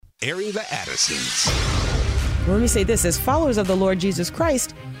Airing the Addisons. Well, let me say this. As followers of the Lord Jesus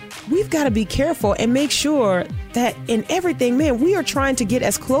Christ, we've got to be careful and make sure that in everything, man, we are trying to get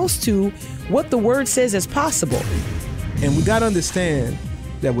as close to what the word says as possible. And we got to understand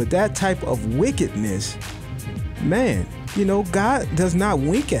that with that type of wickedness, man, God does not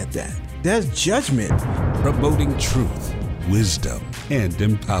wink at that. There's judgment. Promoting truth, wisdom, and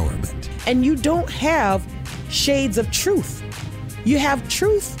empowerment. And you don't have shades of truth. You have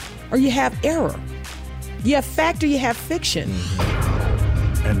truth or you have error. You have fact or you have fiction.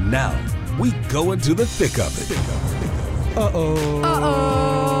 Mm-hmm. And now we go into the thick of it.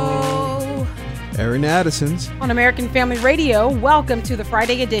 Airing the Addisons. On American Family Radio, welcome to the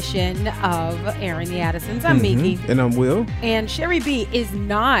Friday edition of Airing the Addisons. I'm Miki. And I'm Will. And Sherry B is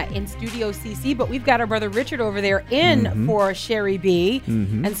not in Studio CC, but we've got our brother Richard over there in for Sherry B.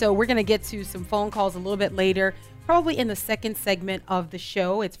 And so we're going to get to some phone calls a little bit later, probably in the second segment of the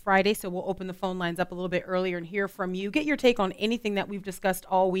show. It's Friday, so we'll open the phone lines up a little bit earlier and hear from you. Get your take on anything that we've discussed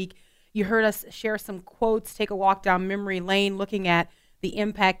all week. You heard us share some quotes, take a walk down memory lane, looking at the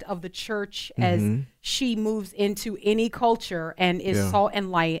impact of the church as she moves into any culture and is salt and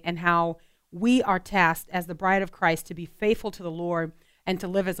light, and how we are tasked as the bride of Christ to be faithful to the Lord and to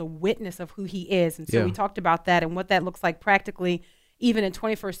live as a witness of who he is. And so we talked about that and what that looks like practically, even in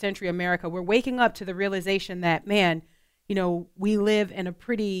 21st century America. We're waking up to the realization that, man, we live in a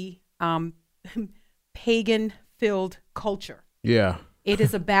pretty pagan-filled culture. Yeah. It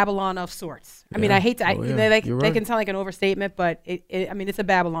is a Babylon of sorts. I mean, I hate to, they can sound like an overstatement, but it's a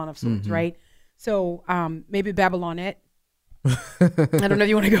Babylon of sorts, right? So maybe Babylonette. I don't know if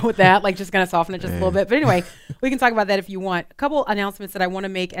you want to go with that, like just kind of soften it just a little bit. But anyway, we can talk about that if you want. A couple announcements that I want to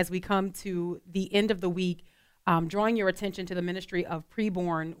make as we come to the end of the week, drawing your attention to the ministry of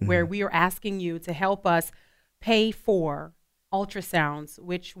Preborn, where we are asking you to help us pay for ultrasounds,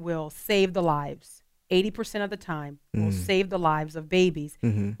 which will save the lives. 80% of the time will save the lives of babies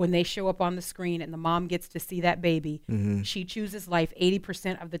when they show up on the screen and the mom gets to see that baby. She chooses life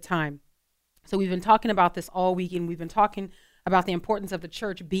 80% of the time. So we've been talking about this all week, and we've been talking about the importance of the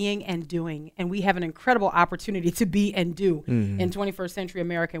church being and doing. And we have an incredible opportunity to be and do in 21st century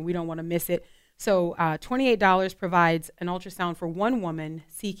America, and we don't want to miss it. So $28 provides an ultrasound for one woman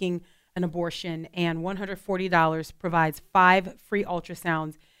seeking an abortion, and $140 provides 5 free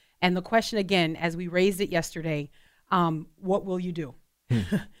ultrasounds. And the question again, as we raised it yesterday, what will you do?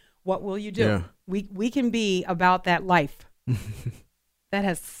 What will you do? Yeah. We can be about that life. That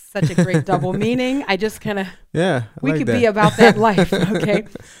has such a great double meaning. I just kind of, we could be about that life, okay?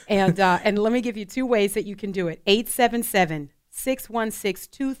 And let me give you 2 ways that you can do it.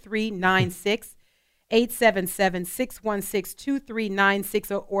 877-616-2396.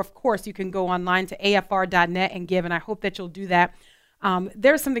 877-616-2396. Or of course, you can go online to afr.net and give, and I hope that you'll do that.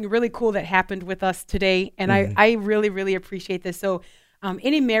 There's something really cool that happened with us today, and I really, really appreciate this. So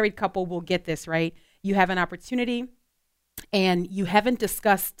any married couple will get this, right? You have an opportunity, and you haven't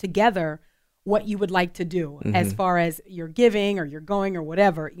discussed together what you would like to do as far as you're giving or you're going or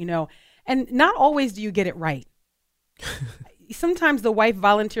whatever, and not always do you get it right. Sometimes the wife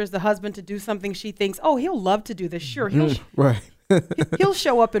volunteers the husband to do something she thinks, oh, he'll love to do this. Sure, he'll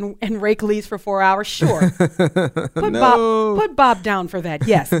show up and rake leaves for 4 hours. Sure. Put Bob down for that.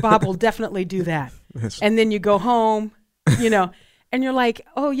 Yes, Bob will definitely do that. And then you go home, and you're like,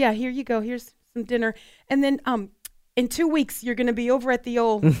 oh yeah, here you go. Here's some dinner. And then in 2 weeks, you're going to be over at the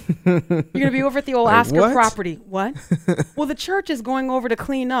old Oscar what? property. What? Well, the church is going over to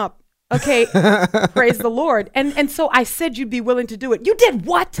clean up. Okay. Praise the Lord. And so I said you'd be willing to do it. You did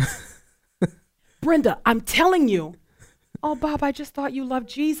what? Brenda, I'm telling you. Oh, Bob, I just thought you loved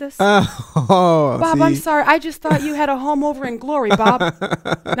Jesus. Bob, see? I'm sorry. I just thought you had a home over in glory, Bob.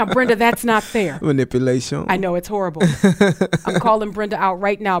 Now, Brenda, that's not fair. Manipulation. I know, it's horrible. I'm calling Brenda out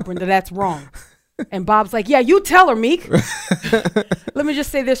right now. Brenda, that's wrong. And Bob's like, yeah, you tell her, Meek. Let me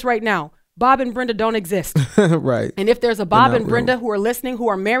just say this right now. Bob and Brenda don't exist. Right. And if there's a Bob and Brenda who are listening, who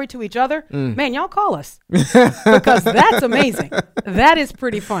are married to each other, man, y'all call us. Because that's amazing. That is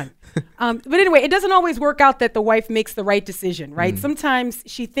pretty fun. But anyway, it doesn't always work out that the wife makes the right decision, right? Sometimes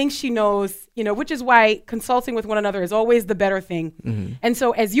she thinks she knows, which is why consulting with one another is always the better thing. And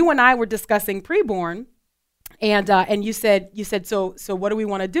so as you and I were discussing Preborn, and you said, so what do we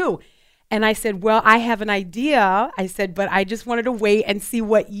want to do? And I said, well, I have an idea. I said, but I just wanted to wait and see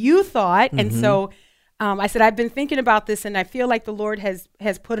what you thought. And so I said, I've been thinking about this, and I feel like the Lord has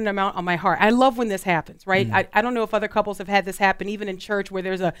put an amount on my heart. I love when this happens, right? I don't know if other couples have had this happen, even in church, where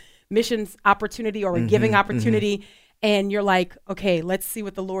there's a missions opportunity or a giving opportunity, and you're like, okay, let's see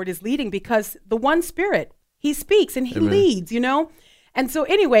what the Lord is leading, because the one Spirit, he speaks and he leads, And so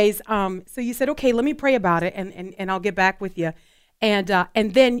anyways, so you said, okay, let me pray about it and I'll get back with you. And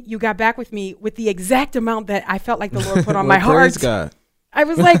then you got back with me with the exact amount that I felt like the Lord put on my heart. Praise God. I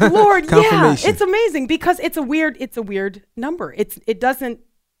was like, Lord, yeah, it's amazing because it's a weird number. It doesn't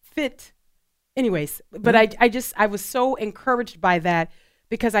fit. Anyways, but I was so encouraged by that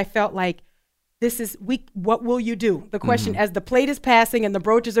because I felt like what will you do? The question as the plate is passing and the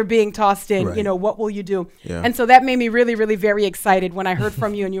brooches are being tossed in, what will you do? Yeah. And so that made me really, really very excited when I heard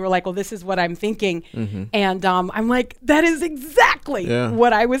from you and you were like, well, this is what I'm thinking. And I'm like, that is exactly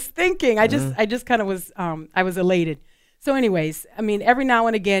what I was thinking. I just kind of was, I was elated. So anyways, I mean, every now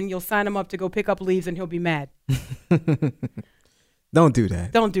and again, you'll sign him up to go pick up leaves and he'll be mad. Don't do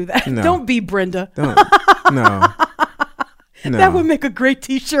that. Don't do that. No. Don't be Brenda. Don't. No. That would make a great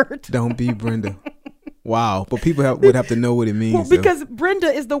T-shirt. Don't be Brenda. Wow. But people would have to know what it means. Well, because Brenda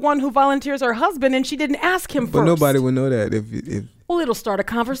is the one who volunteers her husband and she didn't ask him first. But nobody would know that if well, it'll start a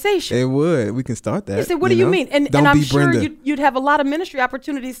conversation. It would. We can start that. You say, what do you mean? And I'm sure you'd have a lot of ministry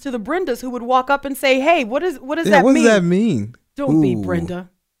opportunities to the Brendas who would walk up and say, hey, what does that mean? What does that mean? Don't be Brenda.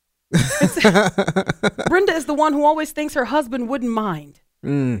 Brenda is the one who always thinks her husband wouldn't mind.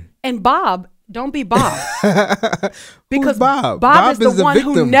 And Bob, don't be Bob. Because Bob is the one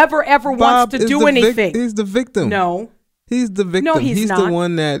who never ever wants to do anything. He's the victim. No. He's the victim. No, he's not. The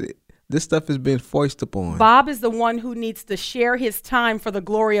one that this stuff has been foisted upon. Bob is the one who needs to share his time for the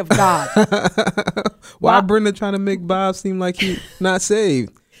glory of God. Why Brenda trying to make Bob seem like he's not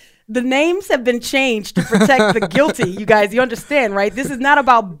saved? The names have been changed to protect the guilty. You guys, you understand, right? This is not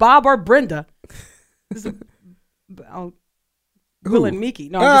about Bob or Brenda. This is Will and Mickey.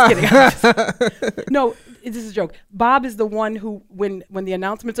 No, I'm just kidding. No, this is a joke. Bob is the one who, when the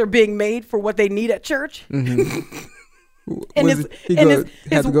announcements are being made for what they need at church, and he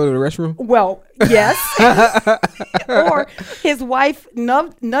had to go to the restroom? Well, yes. Or his wife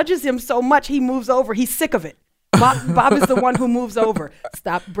nudges him so much he moves over. He's sick of it. Bob is the one who moves over.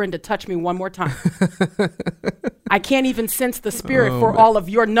 Stop, Brenda, touch me one more time. I can't even sense the spirit for all of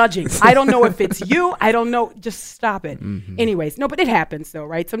your nudging. I don't know if it's you. I don't know. Just stop it. Anyways, no, but it happens though,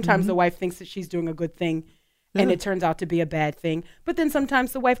 right? Sometimes the wife thinks that she's doing a good thing and it turns out to be a bad thing. But then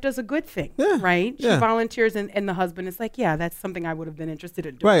sometimes the wife does a good thing, right? She volunteers and the husband is like, yeah, that's something I would have been interested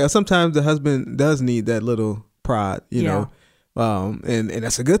in doing. Right. Or sometimes the husband does need that little prod, you know. And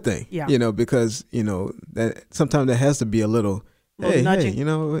that's a good thing, because, that sometimes there has to be a little nudging.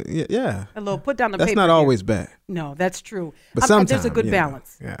 A little put down the paper. That's not always bad. No, that's true. But sometimes there's a good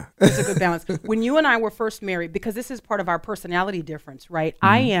balance. Yeah. There's a good balance. When you and I were first married, because this is part of our personality difference, right?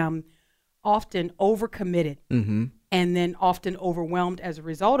 I am often overcommitted and then often overwhelmed as a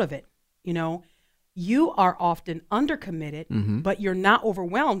result of it. You are often undercommitted, but you're not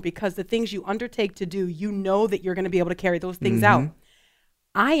overwhelmed because the things you undertake to do, you know that you're going to be able to carry those things out.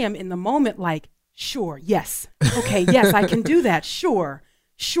 I am in the moment like, sure, yes. Okay, yes, I can do that. Sure.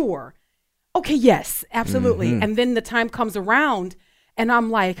 Okay, yes, absolutely. And then the time comes around and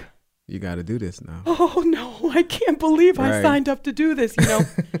I'm like, you got to do this now. Oh, no, I can't believe I signed up to do this,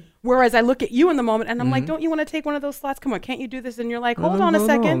 Whereas I look at you in the moment and I'm like, don't you want to take one of those slots? Come on, can't you do this? And you're like, hold on a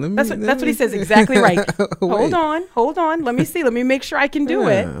second. That's what he says. Exactly right. Hold on. Let me see. Let me make sure I can do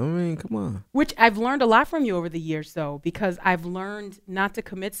it. I mean, come on. Which I've learned a lot from you over the years, though, because I've learned not to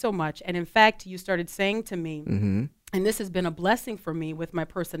commit so much. And in fact, you started saying to me, and this has been a blessing for me with my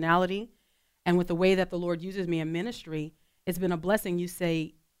personality and with the way that the Lord uses me in ministry, it's been a blessing. You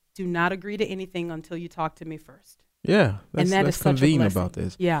say, do not agree to anything until you talk to me first. Yeah, that's convenient about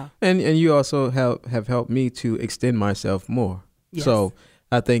this. Yeah, and you also have helped me to extend myself more. Yes. So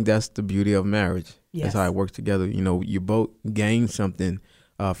I think that's the beauty of marriage. Yes. That's how it works together. You both gain something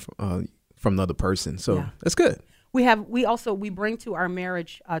from the other person. So that's good. We bring to our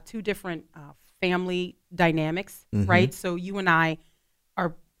marriage two different family dynamics, right? So you and I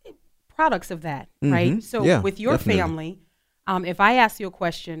are products of that, right? So with your family. If I ask you a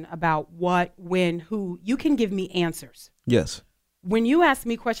question about what, when, who, you can give me answers. Yes. When you ask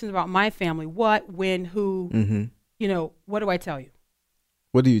me questions about my family, what, when, who, what do I tell you?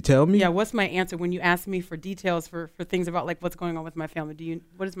 What do you tell me? Yeah, what's my answer when you ask me for details for things about like what's going on with my family?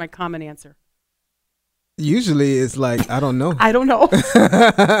 What is my common answer? Usually it's like, I don't know. I don't know.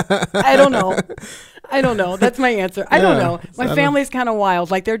 I don't know. That's my answer. I don't know. My family's kind of wild.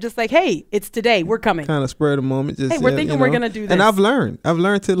 Like they're just like, hey, it's today. We're coming. Kind of spur of the moment. Just, hey, we're thinking we're going to do this. And I've learned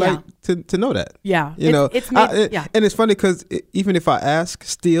to to know that. Yeah. And it's funny because even if I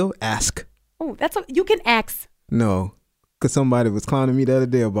still ask. Oh, you can ask. No. Because somebody was clowning me the other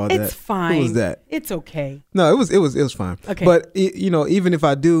day about that. It's fine. Who was that? It's okay. No, it was fine. Okay. But even if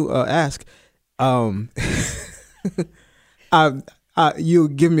I do ask, you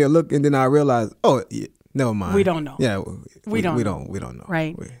give me a look, and then I realize, oh, yeah, never mind. We don't know. Yeah, we don't know.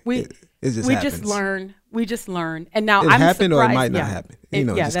 Right. It just we happens. just learn. We just learn. And now it I'm happened surprised. or it might not happen.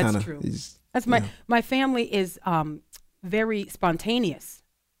 That's true. That's my family is very spontaneous.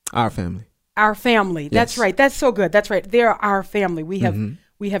 Our family. Yes. That's right. That's so good. That's right. They're our family. We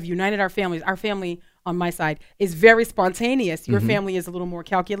have united our families. Our family on my side is very spontaneous. Your family is a little more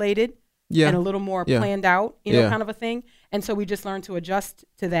calculated. Yeah. And a little more planned out, kind of a thing. And so we just learn to adjust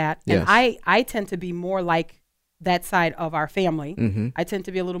to that. Yes. And I tend to be more like that side of our family. I tend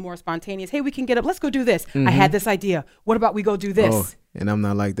to be a little more spontaneous. Hey, we can get up. Let's go do this. I had this idea. What about we go do this? Oh, and I'm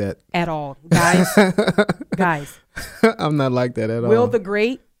not like that. At all. Guys. I'm not like that at all. Will the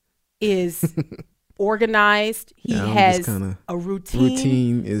Great is organized. He has a routine.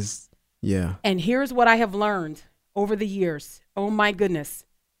 Routine is, And here's what I have learned over the years. Oh, my goodness.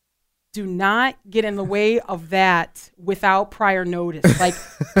 Do not get in the way of that without prior notice. Like,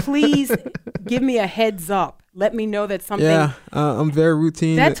 please give me a heads up. Let me know that something. Yeah, I'm very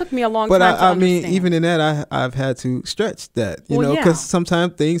routine. That took me a long time to understand. But I mean, even in that, I've had to stretch that, because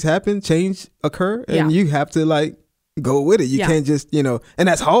sometimes things happen, change occur, and you have to go with it. You can't just, and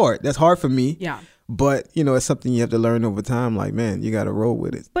that's hard. That's hard for me. Yeah. But, it's something you have to learn over time. Like, man, you got to roll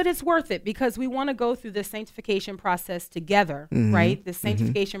with it. But it's worth it because we want to go through this sanctification process together, right? The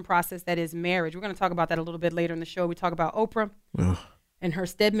sanctification process that is marriage. We're going to talk about that a little bit later in the show. We talk about Oprah and her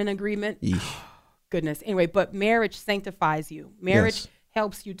Stedman agreement. Goodness. Anyway, but marriage sanctifies you. Marriage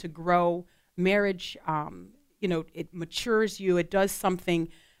helps you to grow. Marriage, it matures you. It does something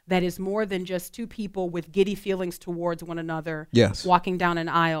that is more than just two people with giddy feelings towards one another, walking down an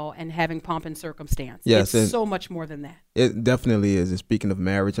aisle and having pomp and circumstance. Yes, it's so much more than that. It definitely is. And speaking of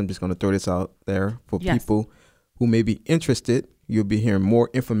marriage, I'm just going to throw this out there for people who may be interested. You'll be hearing more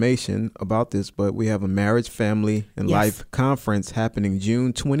information about this, but we have a marriage, family, and life conference happening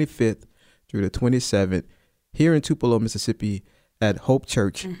June 25th through the 27th here in Tupelo, Mississippi at Hope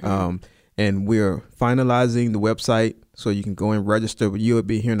Church. And we're finalizing the website so you can go and register. But you'll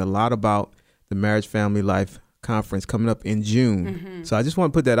be hearing a lot about the Marriage, Family, Life Conference coming up in June. So I just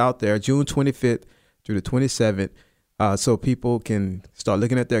want to put that out there, June 25th through the 27th, so people can start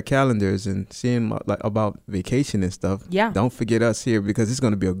looking at their calendars and seeing about vacation and stuff. Yeah. Don't forget us here because it's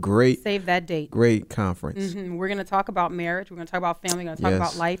going to be a great, save that date, great conference. We're going to talk about marriage. We're going to talk about family. We're going to talk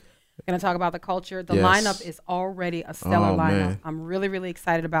about life. We're going to talk about the culture. The lineup is already a stellar lineup. Man. I'm really, really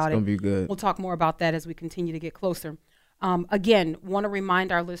excited about it. It's going to be good. We'll talk more about that as we continue to get closer. Again, want to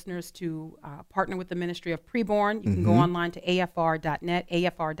remind our listeners to partner with the Ministry of Preborn. You can go online to afr.net.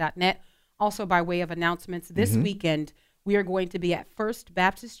 Also, by way of announcements, this weekend, we are going to be at First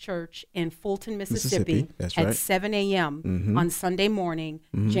Baptist Church in Fulton, Mississippi at 7 a.m. On Sunday morning,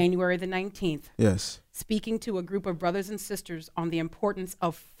 January the 19th. Yes. Speaking to a group of brothers and sisters on the importance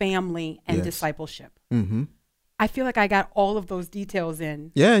of family and discipleship. I feel like I got all of those details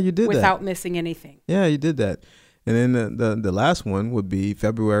in. Yeah, you did without missing anything. Yeah, you did that. And then the last one would be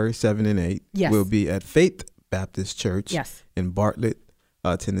February 7 and 8. Yes. We'll be at Faith Baptist Church in Bartlett,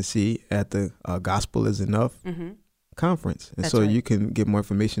 Tennessee at the Gospel is Enough conference. And you can get more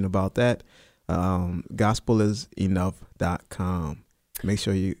information about that. GospelIsEnough.com. Make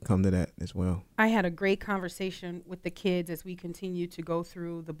sure you come to that as well. I had a great conversation with the kids as we continue to go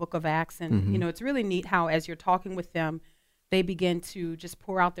through the book of Acts. And, it's really neat how as you're talking with them, they begin to just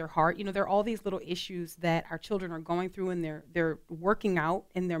pour out their heart. There are all these little issues that our children are going through and they're working out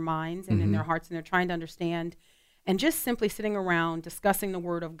in their minds and in their hearts, and they're trying to understand. And just simply sitting around discussing the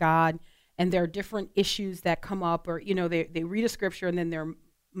Word of God, and there are different issues that come up, or, they read a scripture and then their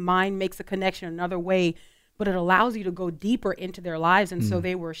mind makes a connection another way, but it allows you to go deeper into their lives. And so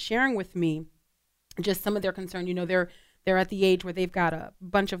they were sharing with me just some of their concern. They're at the age where they've got a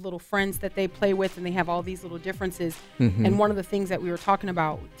bunch of little friends that they play with, and they have all these little differences. And one of the things that we were talking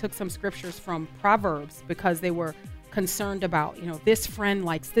about, took some scriptures from Proverbs because they were concerned about, this friend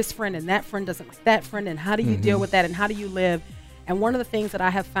likes this friend and that friend doesn't like that friend, and how do you deal with that and how do you live? And one of the things that I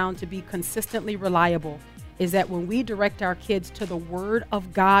have found to be consistently reliable is that when we direct our kids to the Word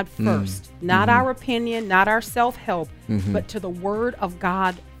of God first, not our opinion, not our self-help, but to the Word of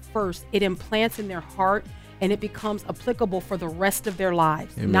God first, it implants in their heart and it becomes applicable for the rest of their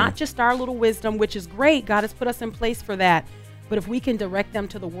lives. Amen. Not just our little wisdom, which is great. God has put us in place for that. But if we can direct them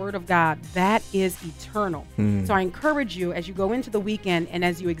to the Word of God, that is eternal. So I encourage you as you go into the weekend and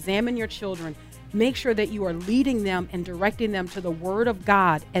as you examine your children, make sure that you are leading them and directing them to the Word of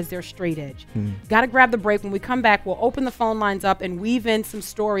God as their straight edge. Got to grab the break. When we come back, we'll open the phone lines up and weave in some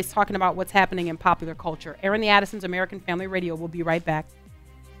stories talking about what's happening in popular culture. Aaron the Addisons, American Family Radio. We'll be right back.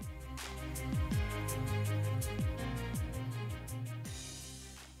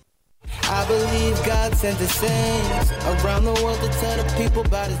 I believe God sent the saints around the world to tell the people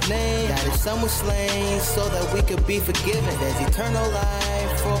about his name. That his son was slain so that we could be forgiven. There's eternal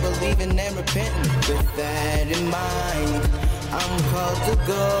life for believing and repenting. With that in mind, I'm called to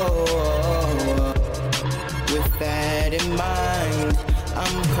go. With that in mind,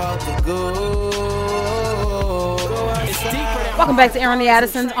 I'm called to go. Welcome back to Aaron the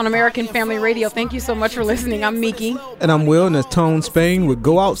Addisons on American Family Radio. Thank you so much for listening. I'm Miki. And I'm Will, and that's Tone Spain with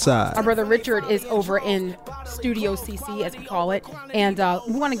Go Outside. Our brother Richard is over in Studio CC, as we call it. And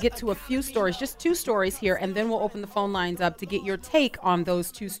we want to get to a few stories, just 2 stories here, and then we'll open the phone lines up to get your take on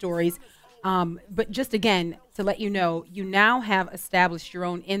those 2 stories. But just again, to let you know, you now have established your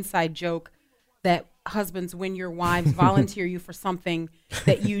own inside joke that husbands, when your wives volunteer you for something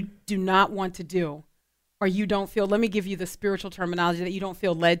that you do not want to do, or you don't feel, let me give you the spiritual terminology, that you don't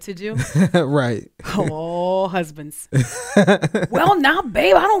feel led to do. Right. Oh, husbands. Well, now,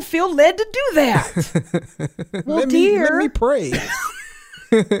 babe, I don't feel led to do that. Well, let me pray.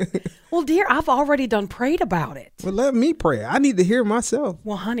 Well, dear, I've already done prayed about it. Well, let me pray. I need to hear myself.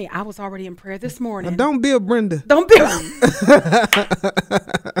 Well, honey, I was already in prayer this morning. Now, don't be a Brenda. Don't be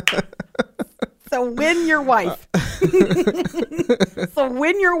So when your wife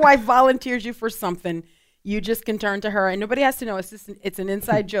volunteers you for something, you just can turn to her, and nobody has to know. It's an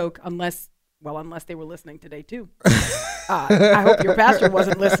inside joke, unless they were listening today too. I hope your pastor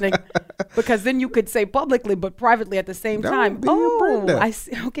wasn't listening, because then you could say publicly but privately at the same time. Oh, Brenda. I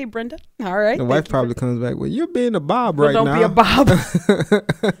see. Okay, Brenda. All right. The wife probably comes back, well, you're being a Bob right now. Don't be a Bob.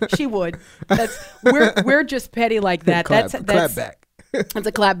 She would. We're just petty like that. That's clap back. It's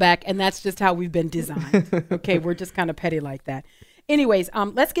a clap back, and that's just how we've been designed. Okay, we're just kind of petty like that. Anyways,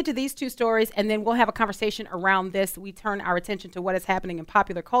 let's get to these 2 stories, and then we'll have a conversation around this. We turn our attention to what is happening in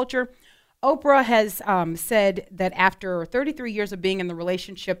popular culture. Oprah has said that after 33 years of being in the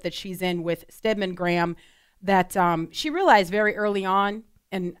relationship that she's in with Stedman Graham, that she realized very early on,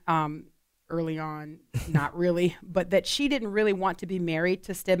 not really, but that she didn't really want to be married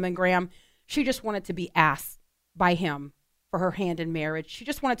to Stedman Graham. She just wanted to be asked by him for her hand in marriage. She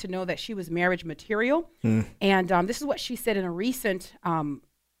just wanted to know that she was marriage material. And this is what she said in a recent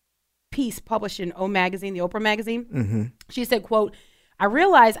piece published in O Magazine, the Oprah magazine. Mm-hmm. She said, quote, I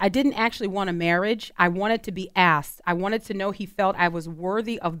realized I didn't actually want a marriage. I wanted to be asked. I wanted to know he felt I was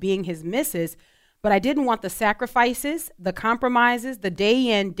worthy of being his missus, but I didn't want the sacrifices, the compromises, the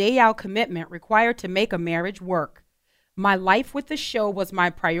day in, day out commitment required to make a marriage work. My life with the show was my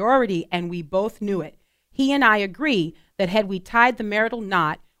priority, and we both knew it. He and I agree that had we tied the marital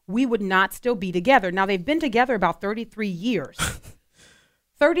knot, we would not still be together. Now, they've been together about 33 years.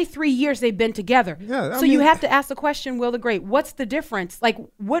 33 years they've been together. Yeah, so you have to ask the question, Will the Great, what's the difference? Like,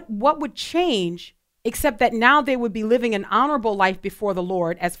 what would change, except that now they would be living an honorable life before the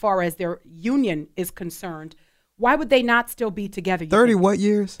Lord as far as their union is concerned. Why would they not still be together? 30 what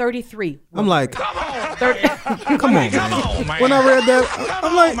years? 33. I'm like, come on, 30. Come on, man. When I read that,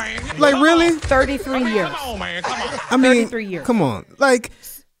 I'm like, really? 33 years. Come on, man. Come on. I mean, 33 years. Come on. Like,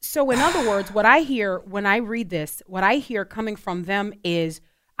 so in other words, what I hear when I read this, what I hear coming from them is,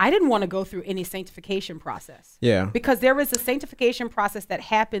 I didn't want to go through any sanctification process. Yeah. Because there is a sanctification process that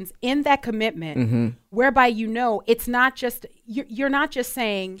happens in that commitment, whereby it's not just, you're not just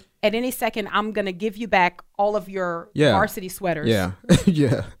saying at any second, I'm going to give you back all of your varsity sweaters. Yeah.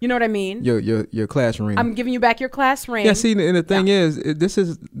 Yeah. You know what I mean? Your class ring. I'm giving you back your class ring. Yeah, see, and the thing is, this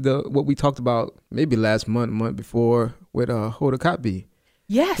is what we talked about maybe last month before with Hoda Kotb.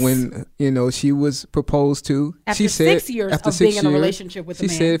 Yes. When, she was proposed to. After 6 years of being in a relationship with a man.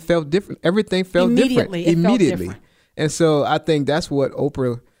 She said it felt different. Everything felt different. Immediately. And so I think that's what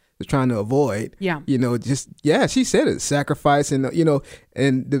Oprah was trying to avoid. Yeah. She said it. Sacrifice and,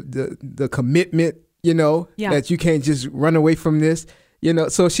 and the commitment, that you can't just run away from this.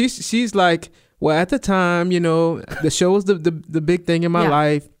 So she's like, well, at the time, the show was the big thing in my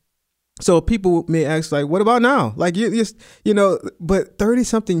life. So people may ask, like, what about now? Like, but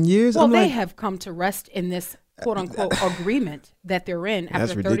 30-something years? Well, they have come to rest in this quote-unquote agreement that they're in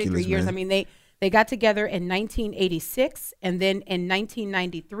after 33 years. Man. I mean, they got together in 1986, and then in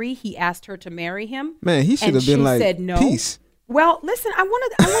 1993, he asked her to marry him. Man, he should have been like, said no. Peace. Well, listen, I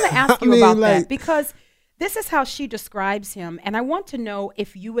want to ask you about that, because this is how she describes him, and I want to know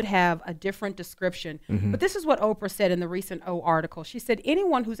if you would have a different description. Mm-hmm. But this is what Oprah said in the recent O article. She said,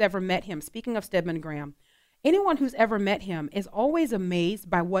 anyone who's ever met him, speaking of Stedman Graham, anyone who's ever met him is always amazed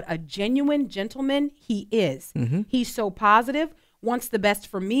by what a genuine gentleman he is. Mm-hmm. He's so positive, wants the best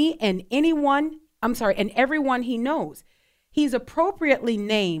for me and everyone he knows. He's appropriately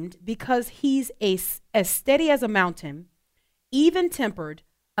named because he's as steady as a mountain, even-tempered,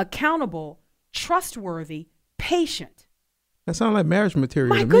 accountable, trustworthy, patient. That sounds like marriage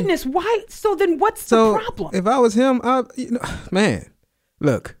material. My goodness, why? So then what's the problem? If I was him, man,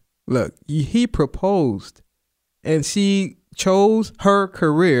 look, he proposed and she chose her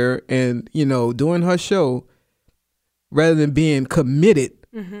career and, doing her show rather than being committed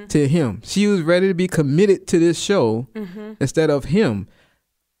to him. She was ready to be committed to this show instead of him.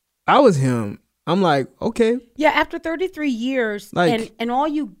 I was him. I'm like, okay. Yeah, after 33 years, and all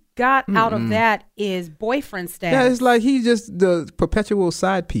you got out of that is boyfriend status. Yeah, it's like he's just the perpetual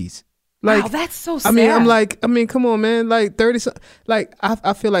side piece. Like, wow, that's so sad. I mean, come on, man. Like 30, like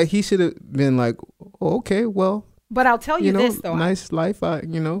I feel like he should have been like, oh, okay, well. But I'll tell you this though. Nice life,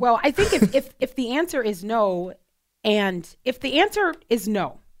 Well, I think if the answer is no, and if the answer is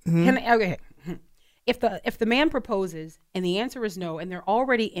no, if the man proposes and the answer is no, and they're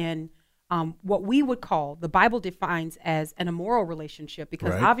already in what we would call, the Bible defines as an immoral relationship,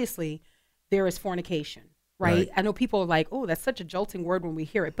 because obviously there is fornication, right? I know people are like, oh, that's such a jolting word when we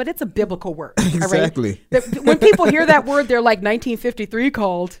hear it, but it's a biblical word. Exactly. All right? When people hear that word, they're like 1953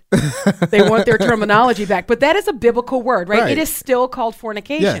 called. They want their terminology back. But that is a biblical word, right? It is still called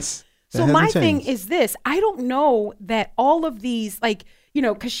fornication. Yes. So my thing is this. I don't know that all of these,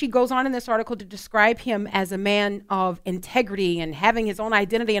 because she goes on in this article to describe him as a man of integrity and having his own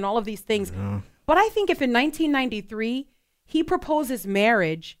identity and all of these things. But I think if in 1993 he proposes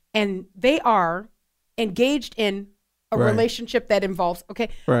marriage and they are engaged in a relationship that involves,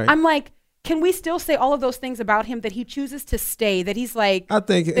 I'm like, can we still say all of those things about him, that he chooses to stay, that he's like. I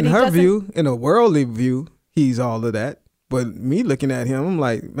think in her view, in a worldly view, he's all of that. But me looking at him, I'm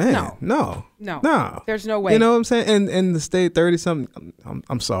like, man, no. There's no way. You know what I'm saying? And to stay 30-something,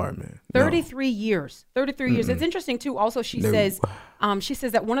 I'm sorry, man. 33 years. 33 years. It's interesting, too. Also, she says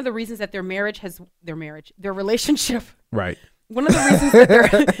that one of the reasons that their relationship. Right. One of the reasons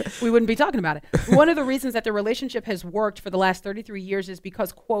that we wouldn't be talking about it. One of the reasons that their relationship has worked for the last 33 years is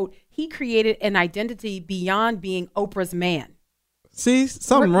because, quote, he created an identity beyond being Oprah's man. See,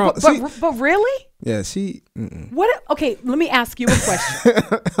 something wrong. But really? Yeah, she. What? Okay, let me ask you a question.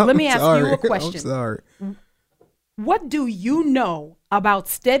 I'm sorry. What do you know about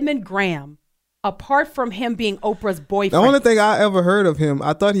Stedman Graham apart from him being Oprah's boyfriend? The only thing I ever heard of him,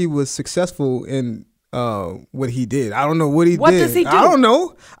 I thought he was successful in what he did. I don't know what he did. What does he do? I don't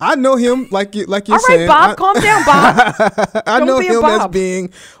know. I know him like you're saying. All right, Bob, calm down, Bob. I know him as being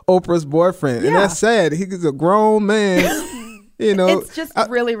Oprah's boyfriend, and that's sad. He's a grown man. It's just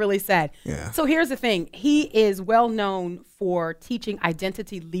really, really sad. Yeah. So here's the thing. He is well known for teaching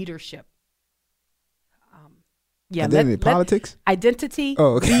identity leadership. Identity politics? Identity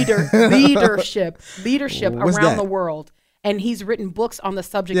leadership What's around that? the world. And he's written books on the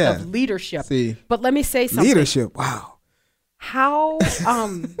subject of leadership. See, but let me say something. Leadership, wow. How,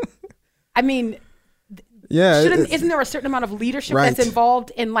 I mean, isn't there a certain amount of leadership that's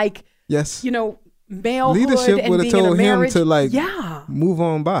involved in malehood leadership and would have being told in a marriage? him to move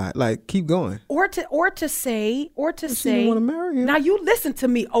on by, keep going, or to say, she didn't want to marry him. Now you listen to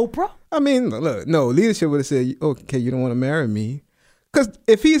me, Oprah. I mean, look, no, leadership would have said, okay, you don't want to marry me, because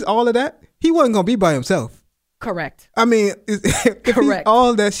if he's all of that, he wasn't gonna be by himself. Correct. I mean, if he's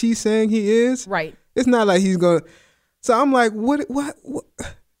all that she's saying he is, right? It's not like he's gonna. So I'm like, what?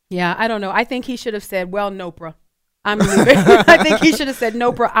 Yeah, I don't know. I think he should have said, well, Nopra, I'm leaving. I think he should have said,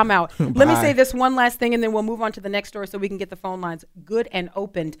 Nopra, I'm out. Let me say this one last thing, and then we'll move on to the next story so we can get the phone lines good and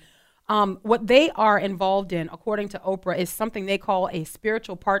opened. What they are involved in, according to Oprah, is something they call a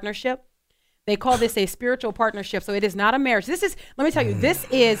spiritual partnership. They call this a spiritual partnership. So it is not a marriage. Let me tell you, this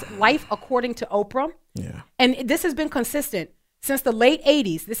is life according to Oprah. Yeah. And this has been consistent since the late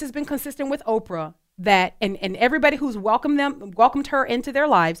 80s. This has been consistent with Oprah, that and everybody who's welcomed her into their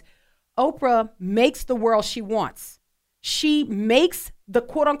lives. Oprah makes the world she wants. She makes the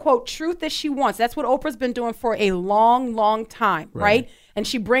quote unquote truth that she wants. That's what Oprah's been doing for a long, long time, right? And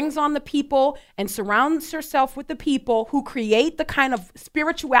she brings on the people and surrounds herself with the people who create the kind of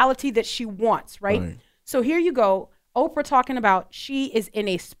spirituality that she wants, right? So here you go. Oprah talking about she is in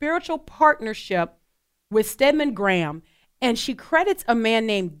a spiritual partnership with Stedman Graham, and she credits a man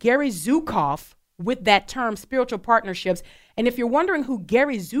named Gary Zukav with that term, spiritual partnerships. And if you're wondering who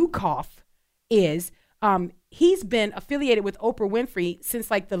Gary Zukav is, he's been affiliated with Oprah Winfrey since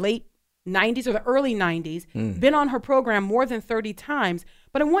the late 90s or the early 90s, been on her program more than 30 times.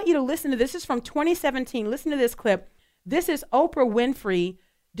 But I want you to listen to this. This is from 2017. Listen to this clip. This is Oprah Winfrey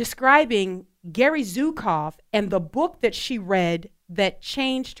describing Gary Zukav and the book that she read that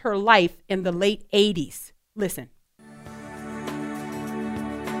changed her life in the late 80s. Listen.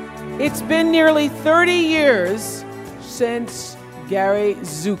 It's been nearly 30 years since Gary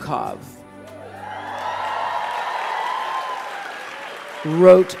Zukov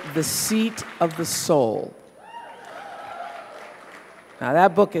wrote The Seat of the Soul. Now,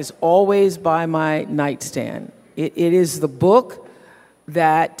 that book is always by my nightstand. It is the book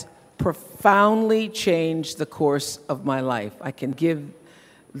that profoundly changed the course of my life. I can give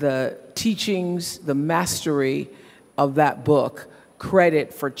the teachings, the mastery of that book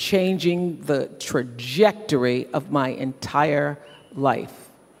credit for changing the trajectory of my entire life.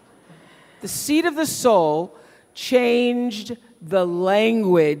 The Seat of the Soul changed the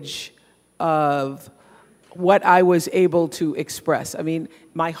language of what I was able to express. I mean,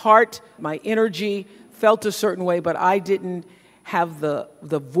 my heart, my energy felt a certain way, but I didn't have the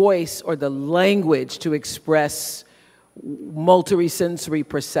voice or the language to express multisensory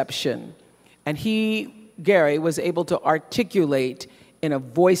perception. And Gary, was able to articulate in a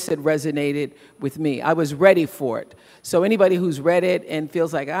voice that resonated with me. I was ready for it. So anybody who's read it and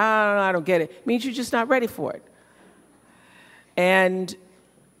feels like, I don't get it, means you're just not ready for it. And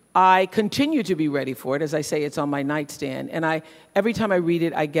I continue to be ready for it. As I say, it's on my nightstand. And every time I read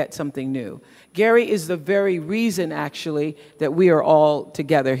it, I get something new. Gary is the very reason, actually, that we are all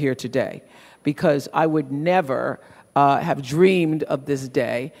together here today. Because I would never have dreamed of this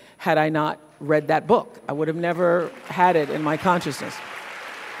day had I not read that book. I would have never had it in my consciousness.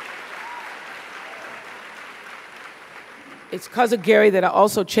 It's because of Gary that I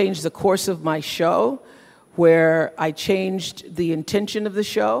also changed the course of my show, where I changed the intention of the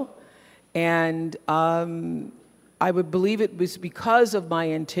show. And I would believe it was because of my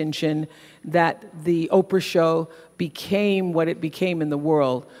intention that the Oprah show became what it became in the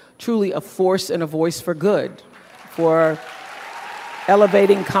world, truly a force and a voice for good, for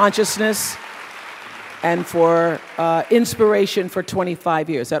elevating consciousness, and for inspiration for 25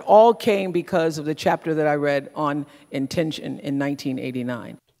 years. That all came because of the chapter that I read on intention in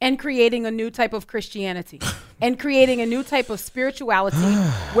 1989. And creating a new type of Christianity. And creating a new type of spirituality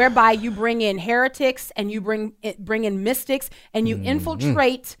whereby you bring in heretics and you bring in mystics and you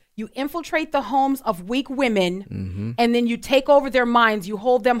infiltrate the homes of weak women, and then you take over their minds, you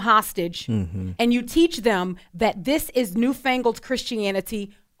hold them hostage, and you teach them that this is newfangled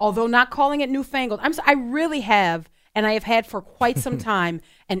Christianity, although not calling it newfangled. I really have, and I have had for quite some time,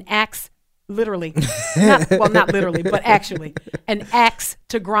 an axe, literally, not literally, but actually, an axe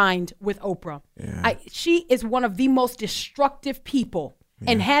to grind with Oprah. Yeah. She is one of the most destructive people,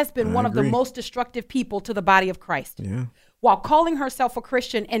 and has been one of the most destructive people to the body of Christ. Yeah. While calling herself a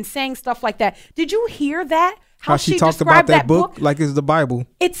Christian and saying stuff like that. Did you hear that? How she talked about that book like it's the Bible.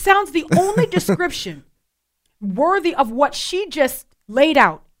 It sounds the only description worthy of what she just laid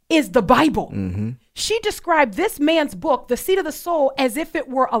out is the Bible. She described this man's book, The Seat of the Soul, as if it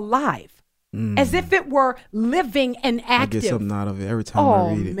were alive, as if it were living and active. I get something out of it every time I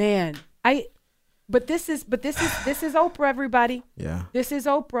read it. Oh man, but this is Oprah, everybody. Yeah, this is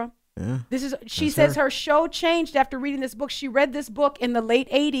Oprah. Yeah. She says her show changed after reading this book. She read this book in the late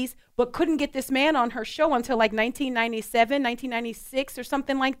 80s, but couldn't get this man on her show until like 1997, 1996 or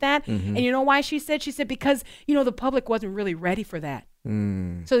something like that. And you know why she said? She said because, the public wasn't really ready for that.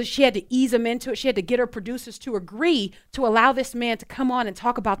 So she had to ease them into it. She had to get her producers to agree to allow this man to come on and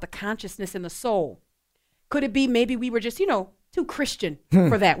talk about the consciousness and the soul. Could it be maybe we were just, too Christian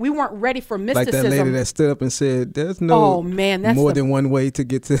for that? We weren't ready for mysticism. Like that lady that stood up and said, there's no more than one way to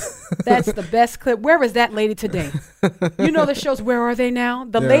get to. That's the best clip. Where is that lady today? The shows, Where Are They Now?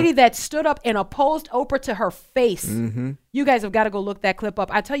 The lady that stood up and opposed Oprah to her face. You guys have got to go look that clip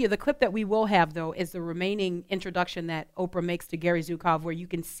up. I tell you, the clip that we will have, though, is the remaining introduction that Oprah makes to Gary Zukov, where you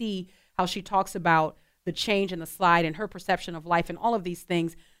can see how she talks about the change and the slide and her perception of life and all of these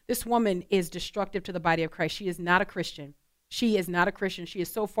things. This woman is destructive to the body of Christ. She is not a Christian. She is not a Christian. She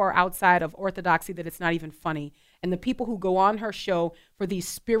is so far outside of orthodoxy that it's not even funny. And the people who go on her show for these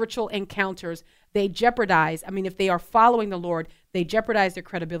spiritual encounters, they jeopardize. If they are following the Lord, they jeopardize their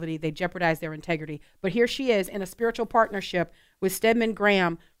credibility. They jeopardize their integrity. But here she is in a spiritual partnership with Stedman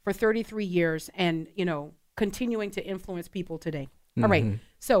Graham for 33 years and, continuing to influence people today. All right.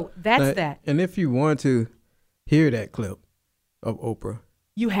 So that's that. And if you want to hear that clip of Oprah.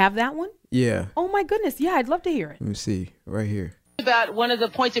 You have that one? Yeah. Oh my goodness. Yeah, I'd love to hear it. Let me see. Right here. About one of the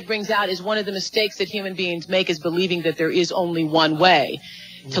points it brings out is one of the mistakes that human beings make is believing that there is only one way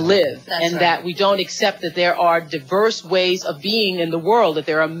to live. That's right. That we don't accept that there are diverse ways of being in the world, that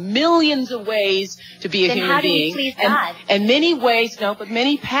there are millions of ways to be a human being. Please God? And many ways, but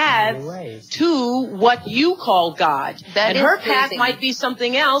many paths to what you call God. And her path might be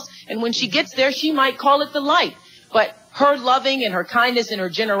something else, and when she gets there, she might call it the light. But her loving and her kindness and her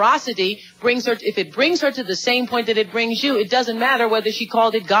generosity brings her, if it brings her to the same point that it brings you, it doesn't matter whether she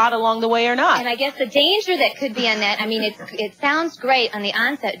called it God along the way or not. And I guess the danger that could be in that, I mean, it sounds great on the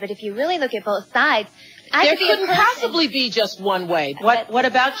onset, but if you really look at both sides, there couldn't possibly be just one way. What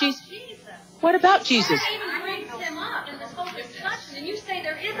about Jesus? What about Jesus? And you say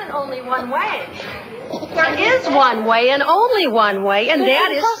there isn't only one way. There is one way and only one way, and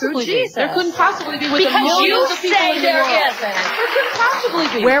that is through Jesus. There couldn't possibly be with because millions you of people say in there the world. isn't. There couldn't possibly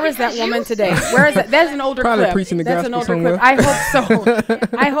be. Where is that woman today? Where is that? That's an older Probably clip. preaching the That's an gospel older somewhere. clip. I hope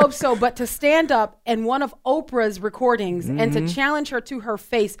so. I hope so. But to stand up in one of Oprah's recordings and to challenge her to her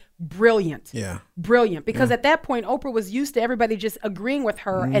face, brilliant. Yeah. Brilliant. Because at that point, Oprah was used to everybody just agreeing with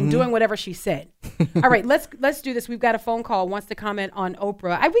her and doing whatever she said. All right, let's do this. We've got a phone call wants to comment on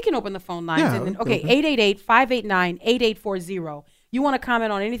Oprah. We can open the phone lines. Yeah, And then, okay. 888-589-8840. You want to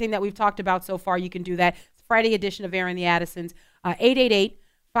comment on anything that we've talked about so far, you can do that. It's Friday edition of Airing the Addisons.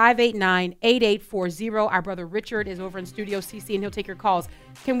 888-589-8840. Our brother Richard is over in Studio CC, and he'll take your calls.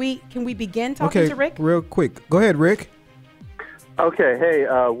 Can we begin talking to Rick? Real quick. Go ahead, Rick. Okay, hey,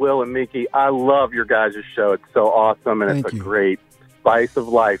 Will and Mickey, I love your guys' show. It's so awesome, and Thank it's a you. great spice of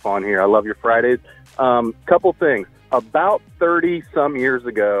life on here. I love your Fridays. Couple things. About 30-some years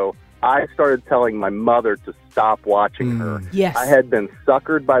ago, I started telling my mother to stop watching her. Yes. I had been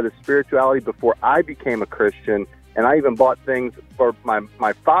suckered by the spirituality before I became a Christian, and I even bought things for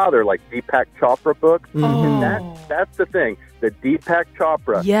my father, like Deepak Chopra books. And that's the thing. The Deepak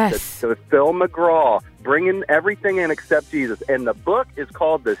Chopra, Yes. the Phil McGraw, bringing everything in except Jesus. And the book is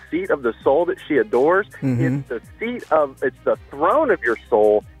called The Seat of the Soul That She Adores. It's it's the throne of your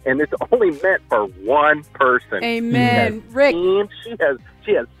soul, and it's only meant for one person. Amen. Rick. She has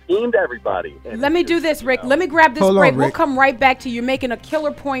schemed everybody. Let me do this, Rick. Let me grab this break. We'll Rick. come right back to you. Making a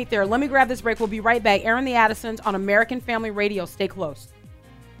killer point there. Let me grab this break. We'll be right back. Airing the Addisons on American Family Radio. Stay close.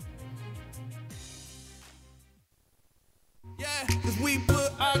 Yeah, 'cause we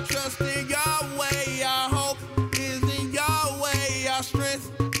put our trust in Yahweh. Our hope is in Yahweh. Our strength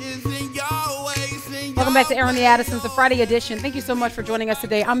is in Yahweh. Welcome back to Airing the Addisons, the Friday edition. Thank you so much for joining us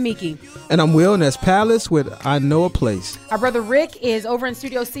today. I'm Miki. And I'm Will, and that's Palace with I Know a Place. Our brother Rick is over in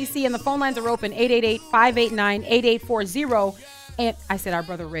Studio CC, and the phone lines are open, 888-589-8840. And I said our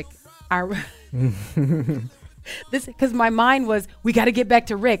brother Rick. This because my mind was, we got to get back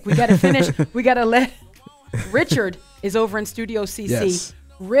to Rick. We got to finish. We got to let... Richard is over in Studio CC. Yes.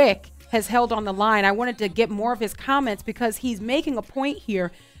 Rick has held on the line. I wanted to get more of his comments because he's making a point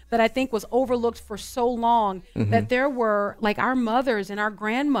here that I think was overlooked for so long, that there were like our mothers and our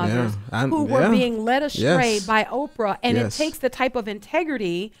grandmothers who were being led astray by Oprah. And it takes the type of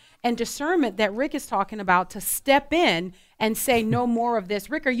integrity and discernment that Rick is talking about to step in and say no more of this.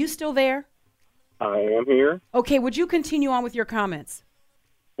 Rick, are you still there? I am here. Okay, would you continue on with your comments?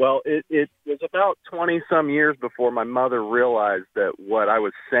 Well, it was about 20-some years before my mother realized that what I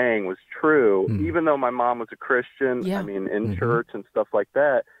was saying was true, even though my mom was a Christian, I mean, in church and stuff like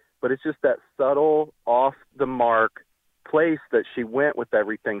that. But it's just that subtle, off-the-mark place that she went with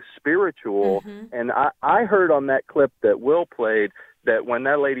everything spiritual. And I heard on that clip that Will played that when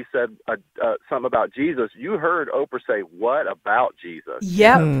that lady said something about Jesus, you heard Oprah say, "What about Jesus?"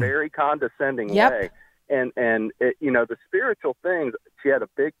 Yep. In a very condescending way. And it, you know, the spiritual things, she had a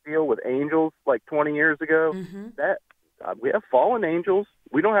big deal with angels like 20 years ago. That we have fallen angels.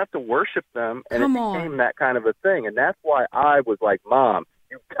 We don't have to worship them. And it became that kind of a thing. And that's why I was like, Mom,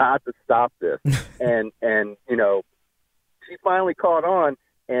 you've got to stop this. and you know, she finally caught on.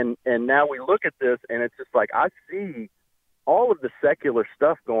 And now we look at this, and it's just like I see all of the secular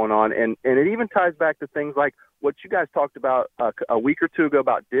stuff going on. And it even ties back to things like what you guys talked about a week or two ago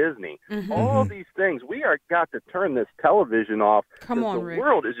about Disney. All these things, we are got to turn this television off. Come on, Rick. The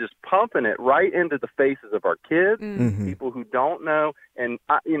world is just pumping it right into the faces of our kids, people who don't know. And,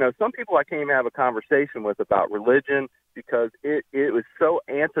 you know, some people I can't even have a conversation with about religion because it was so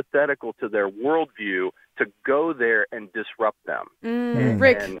antithetical to their worldview to go there and disrupt them.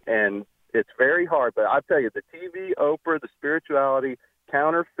 Rick. And it's very hard. But I'll tell you, the TV, Oprah, the spirituality,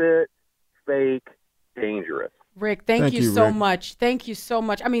 counterfeit, fake, dangerous. Rick, thank you so much. Thank you so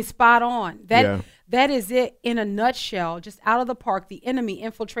much. I mean, spot on. That is it in a nutshell. Just out of the park, the enemy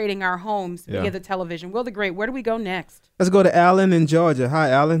infiltrating our homes via the television. Will the Great, where do we go next? Let's go to Alan in Georgia.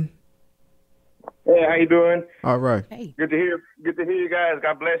 Hi, Alan. Hey, how you doing? All right. Hey. Good to hear you guys.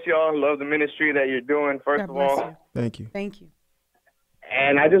 God bless y'all. Love the ministry that you're doing, first of all. Thank you. Thank you.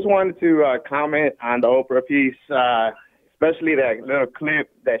 And I just wanted to comment on the Oprah piece, especially that little clip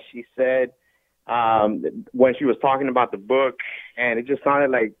that she said when she was talking about the book, and it just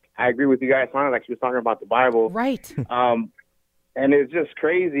sounded like, I agree with you guys, it sounded like she was talking about the Bible. Right. And it's just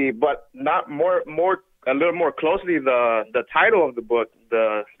crazy, but not a little more closely, the title of the book,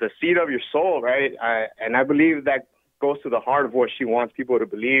 the seed of your soul, right? And I believe that goes to the heart of what she wants people to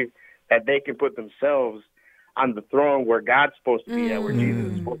believe, that they can put themselves on the throne where God's supposed to be at, where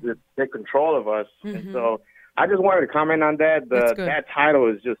Jesus is supposed to take control of us. And so I just wanted to comment on that. That title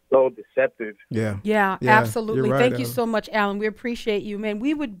is just so deceptive. Yeah, absolutely. Right, Thank you so much, Alan. We appreciate you, man.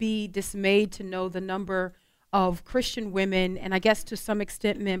 We would be dismayed to know the number of Christian women, and I guess to some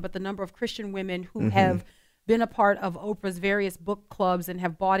extent men, but the number of Christian women who have been a part of Oprah's various book clubs and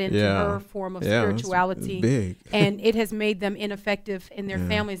have bought into her form of spirituality. It's big. And it has made them ineffective in their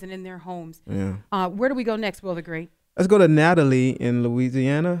families and in their homes. Where do we go next, Will the Great? Let's go to Natalie in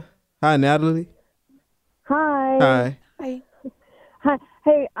Louisiana. Hi, Natalie. Hi. Hi. Hi.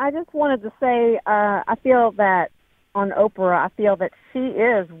 Hey, I just wanted to say I feel that on Oprah, I feel that she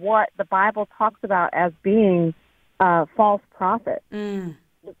is what the Bible talks about as being false prophets.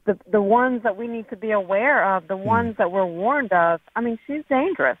 The ones that we need to be aware of, the ones that we're warned of. I mean, she's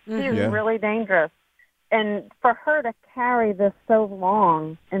dangerous. She is really dangerous. And for her to carry this so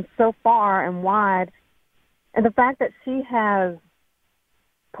long and so far and wide, and the fact that she has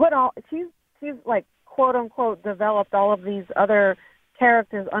she's like, quote unquote, developed all of these other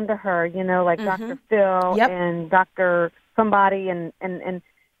characters under her, you know, like Dr. Phil and Dr. somebody, and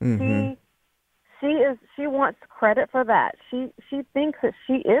she wants credit for that. She thinks that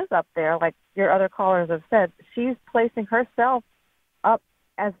she is up there, like your other callers have said. She's placing herself up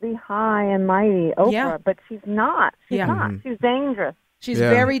as the high and mighty Oprah, but she's not. She's not. She's dangerous. She's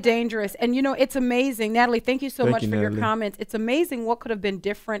very dangerous. And, you know, it's amazing. Natalie, thank you so much for your comments. It's amazing what could have been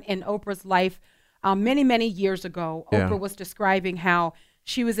different in Oprah's life. Many, many years ago, Oprah was describing how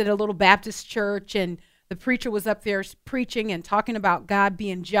she was at a little Baptist church and the preacher was up there preaching and talking about God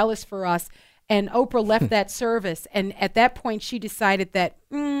being jealous for us. And Oprah left that service. And at that point, she decided that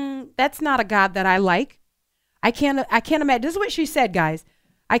that's not a God that I like. I can't imagine. This is what she said, guys.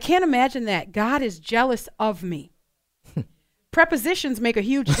 I can't imagine that God is jealous of me. Prepositions make a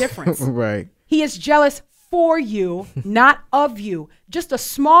huge difference. Right. He is jealous for you, not of you. Just a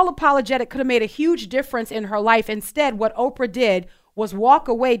small apologetic could have made a huge difference in her life. Instead, what Oprah did was walk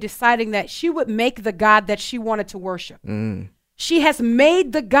away deciding that she would make the God that she wanted to worship. She has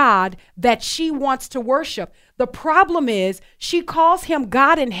made the God that she wants to worship. The problem is she calls him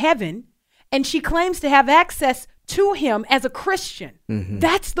God in heaven, and she claims to have access to him as a Christian.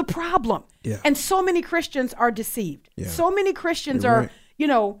 That's the problem. And so many Christians are deceived. So many Christians are, you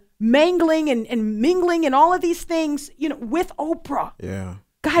know, mangling and mingling and all of these things, you know, with Oprah.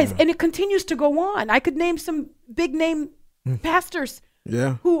 Guys, and it continues to go on. I could name some big name pastors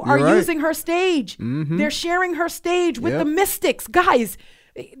who are using her stage. They're sharing her stage with the mystics. Guys.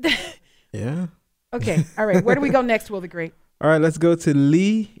 Okay. All right. Where do we go next, Will the Great? All right. Let's go to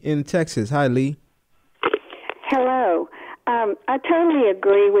Lee in Texas. Hi, Lee. Hello. I totally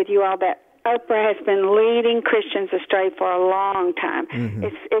agree with you all that Oprah has been leading Christians astray for a long time.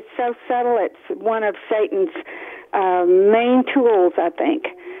 It's so subtle. It's one of Satan's main tools, I think,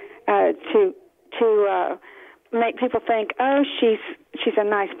 to make people think, oh, she's a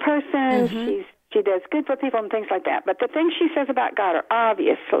nice person. She does good for people and things like that. But the things she says about God are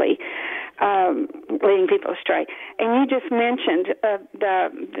obviously leading people astray. And you just mentioned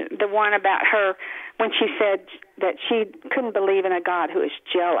the one about her when she said that she couldn't believe in a God who is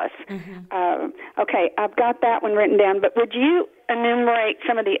jealous. Okay, I've got that one written down. But would you enumerate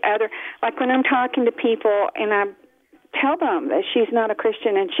some of the other, like when I'm talking to people and I tell them that she's not a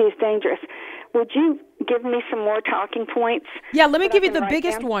Christian and she's dangerous, would you give me some more talking points? Yeah, let me give you the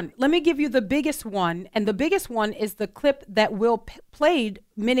biggest one. Let me give you the biggest one. And the biggest one is the clip that Will played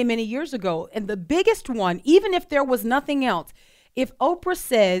many, many years ago. And the biggest one, even if there was nothing else, if Oprah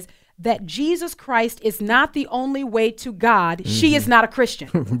says that Jesus Christ is not the only way to God, she is not a Christian.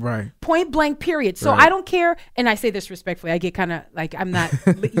 Right. Point blank, period. So I don't care. And I say this respectfully. I get kind of like, I'm not,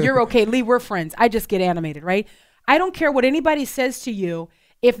 you're okay, Lee, we're friends. I just get animated, right? I don't care what anybody says to you.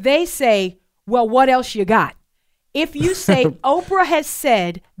 If they say, well, what else you got? If you say Oprah has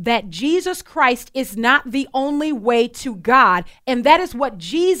said that Jesus Christ is not the only way to God, and that is what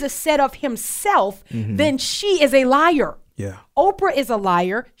Jesus said of himself, then she is a liar. Oprah is a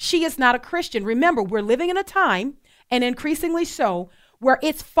liar. She is not a Christian. Remember, we're living in a time, and increasingly so, where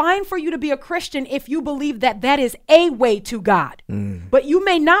it's fine for you to be a Christian if you believe that that is a way to God. But you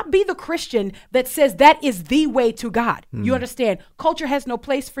may not be the Christian that says that is the way to God. You understand? Culture has no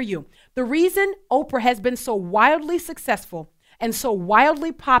place for you. The reason Oprah has been so wildly successful and so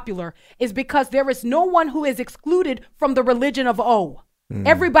wildly popular is because there is no one who is excluded from the religion of O.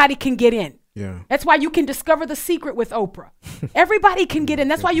 Everybody can get in. Yeah. That's why you can discover the secret with Oprah. Everybody can get in.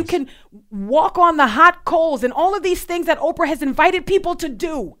 That's why you can walk on the hot coals and all of these things that Oprah has invited people to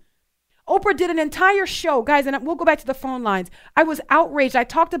do. Oprah did an entire show, guys, and we'll go back to the phone lines. I was outraged. I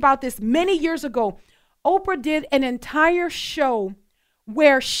talked about this many years ago. Oprah did an entire show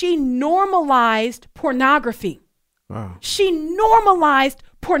where she normalized pornography. Wow. She normalized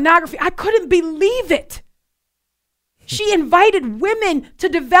pornography. I couldn't believe it. She invited women to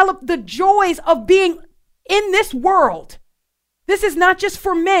develop the joys of being in this world. This is not just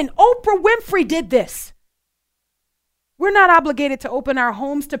for men. Oprah Winfrey did this. We're not obligated to open our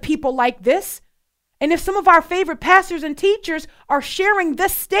homes to people like this. And if some of our favorite pastors and teachers are sharing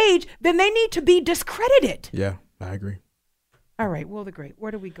this stage, then they need to be discredited. Yeah, I agree. All right, Will the Great,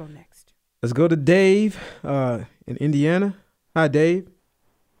 where do we go next? Let's go to Dave in Indiana. Hi, Dave.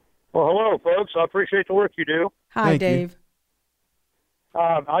 Well, hello, folks. I appreciate the work you do. Hi, Thank Dave.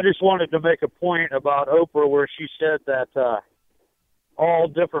 I just wanted to make a point about Oprah where she said that all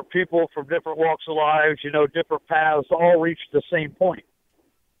different people from different walks of lives, different paths, all reach the same point.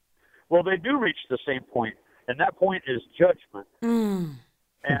 Well, they do reach the same point, and that point is judgment.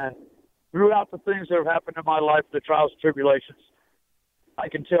 And throughout the things that have happened in my life, the trials and tribulations, I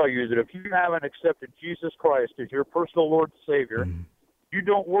can tell you that if you haven't accepted Jesus Christ as your personal Lord and Savior, you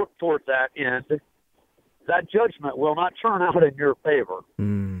don't work toward that end, that judgment will not turn out in your favor.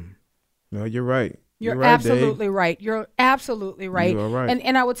 No, you're right. You're right, absolutely Dave. right. You're absolutely right. You are right.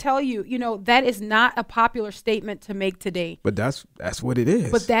 And I will tell you, that is not a popular statement to make today. But that's what it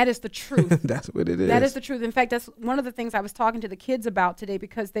is. But that is the truth. That's what it is. That is the truth. In fact, that's one of the things I was talking to the kids about today,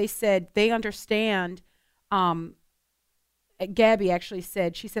 because they said they understand. Gabby actually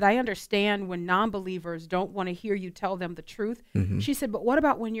said, I understand when non-believers don't want to hear you tell them the truth. She said, but what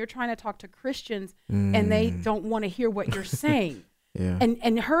about when you're trying to talk to Christians and they don't want to hear what you're saying? Yeah.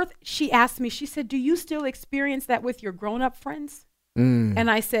 And she asked me, she said, do you still experience that with your grown-up friends? And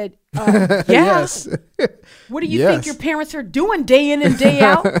I said, yeah. Yes. What do you think your parents are doing day in and day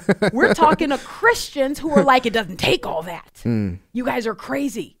out? We're talking to Christians who are like, it doesn't take all that. You guys are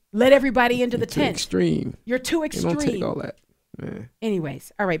crazy. Let everybody into the tent. Extreme. You're too extreme. Don't take all that. Yeah.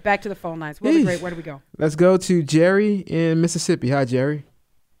 Anyways, all right, back to the phone lines. Will the Great, where do we go? Let's go to Jerry in Mississippi. Hi, Jerry.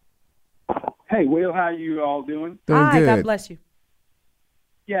 Hey, Will, how you all doing? Hi, good. God bless you.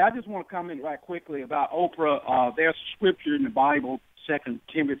 Yeah, I just want to comment right quickly about Oprah. There's scripture in the Bible, 2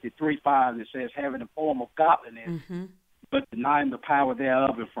 Timothy 3:5, that says, having a form of godliness, but denying the power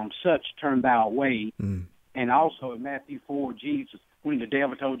thereof, and from such turn thou away. And also in Matthew 4, Jesus, when the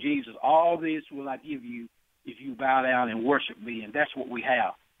devil told Jesus, all this will I give you if you bow down and worship me. And that's what we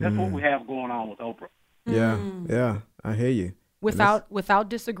have. That's what we have going on with Oprah. Yeah, I hear you. Without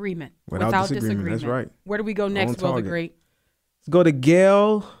disagreement. Without disagreement. That's right. Where do we go next, Will the Great? Let's go to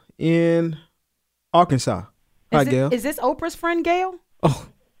Gail in Arkansas. Hi, Gail. Is this Oprah's friend, Gail?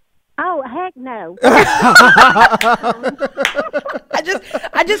 Oh, heck no. Let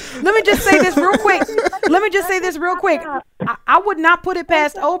me just say this real quick. I would not put it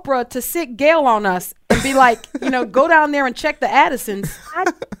past Oprah to sick Gail on us and be like, go down there and check the Addisons.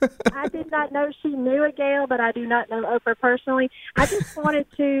 I did not know she knew a Gail, but I do not know Oprah personally. I just wanted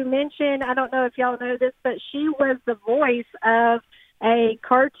to mention, I don't know if y'all know this, but she was the voice of a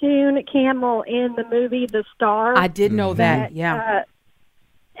cartoon camel in the movie The Star. I did know that, yeah.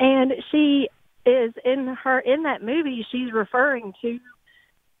 And she is in that movie, she's referring to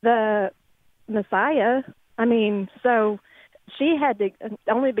the Messiah. I mean, so she had to,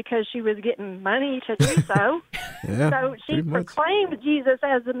 only because she was getting money to do so. So she proclaimed Jesus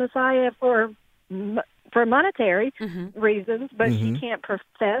as the Messiah for monetary reasons, but she can't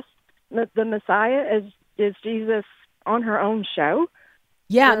profess the Messiah as Jesus on her own show.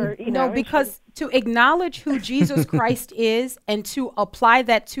 Yeah, because to acknowledge who Jesus Christ is and to apply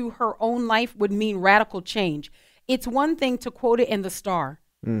that to her own life would mean radical change. It's one thing to quote it in The Star.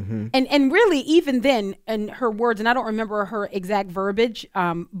 And really, even then, in her words, and I don't remember her exact verbiage,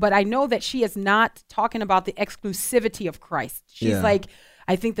 but I know that she is not talking about the exclusivity of Christ. She's like,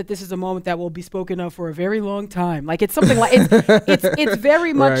 I think that this is a moment that will be spoken of for a very long time. Like, it's something like it's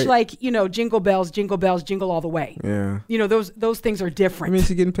very much like, jingle bells, jingle all the way. Yeah. Those things are different. I mean,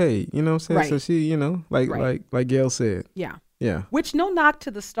 she's getting paid, you know what I'm saying? So she, like Gail said. Yeah. Yeah. Which, no knock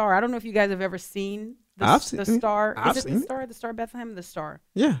to The Star. I don't know if you guys have ever seen The Star. Is it The Star? The Star Bethlehem? The Star.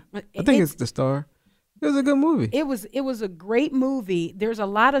 Yeah. I think it's The Star. It was a good movie. It was a great movie. There's a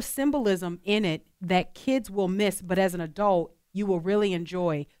lot of symbolism in it that kids will miss, but as an adult, you will really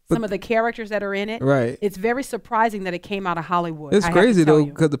enjoy some of the characters that are in it. Right. It's very surprising that it came out of Hollywood. It's crazy though,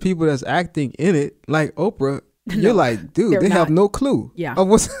 because the people that's acting in it, like Oprah, you're like, dude, they have no clue. Yeah. Of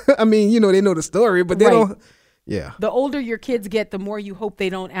what's, I mean, they know the story, but they don't. Yeah. The older your kids get, the more you hope they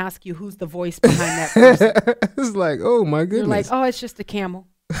don't ask you who's the voice behind that person. It's like, oh my goodness. You're like, oh, it's just a camel.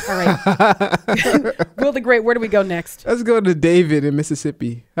 All right. Will the Great, where do we go next? Let's go to David in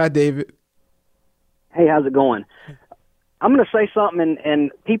Mississippi. Hi, David. Hey, how's it going? I'm going to say something, and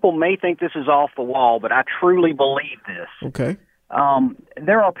people may think this is off the wall, but I truly believe this. Okay.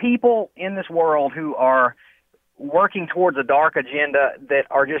 There are people in this world who are working towards a dark agenda that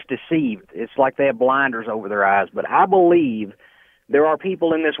are just deceived. It's like they have blinders over their eyes. But I believe there are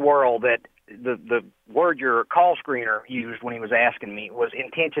people in this world that the word your call screener used when he was asking me was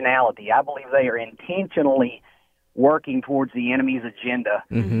intentionality. I believe they are intentionally working towards the enemy's agenda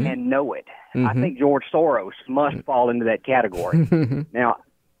and know it. I think George Soros must fall into that category. Now,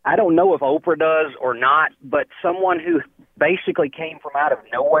 I don't know if Oprah does or not, but someone who basically came from out of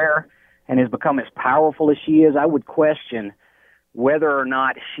nowhere and has become as powerful as she is, I would question whether or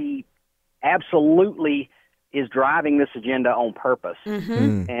not she absolutely is driving this agenda on purpose.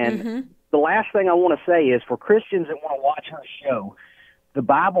 And the last thing I want to say is for Christians that want to watch her show, the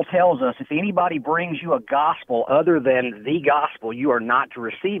Bible tells us if anybody brings you a gospel other than the gospel, you are not to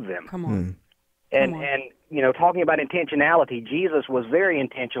receive them. Come on. And talking about intentionality, Jesus was very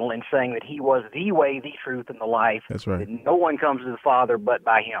intentional in saying that he was the way, the truth, and the life. That's right. That no one comes to the Father but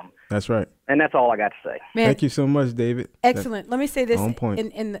by him. That's right. And that's all I got to say. Man, thank you so much, David. Excellent. Let me say this on point.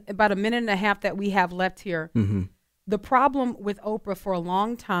 In about a minute and a half that we have left here. The problem with Oprah for a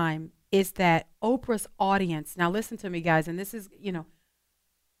long time is that Oprah's audience, now listen to me, guys, and this is,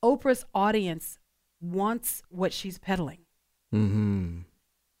 Oprah's audience wants what she's peddling.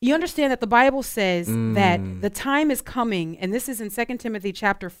 You understand that the Bible says that the time is coming, and this is in 2 Timothy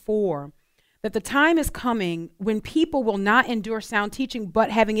chapter 4, that the time is coming when people will not endure sound teaching, but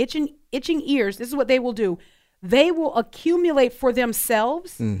having itching ears, this is what they will do. They will accumulate for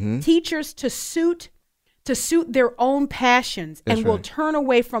themselves teachers to suit their own passions. That's and will turn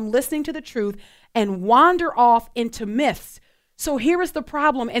away from listening to the truth and wander off into myths. So here is the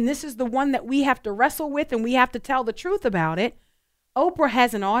problem, and this is the one that we have to wrestle with, and we have to tell the truth about it. Oprah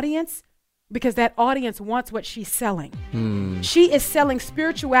has an audience because that audience wants what she's selling. She is selling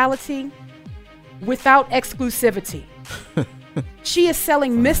spirituality without exclusivity. She is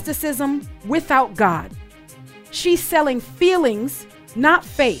selling mysticism without God. She's selling feelings, not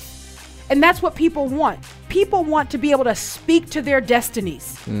faith. And that's what people want. People want to be able to speak to their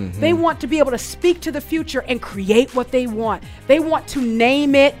destinies. They want to be able to speak to the future and create what they want. They want to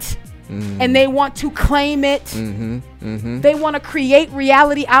name it. And they want to claim it. They want to create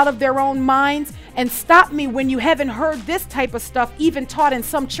reality out of their own minds. And stop me when you haven't heard this type of stuff even taught in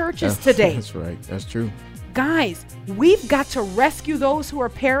some churches today. That's right. That's true. Guys, we've got to rescue those who are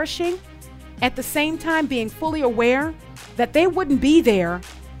perishing, at the same time being fully aware that they wouldn't be there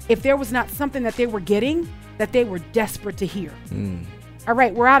if there was not something that they were getting that they were desperate to hear. All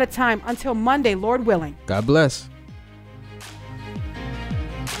right, we're out of time. Until Monday, Lord willing. God bless.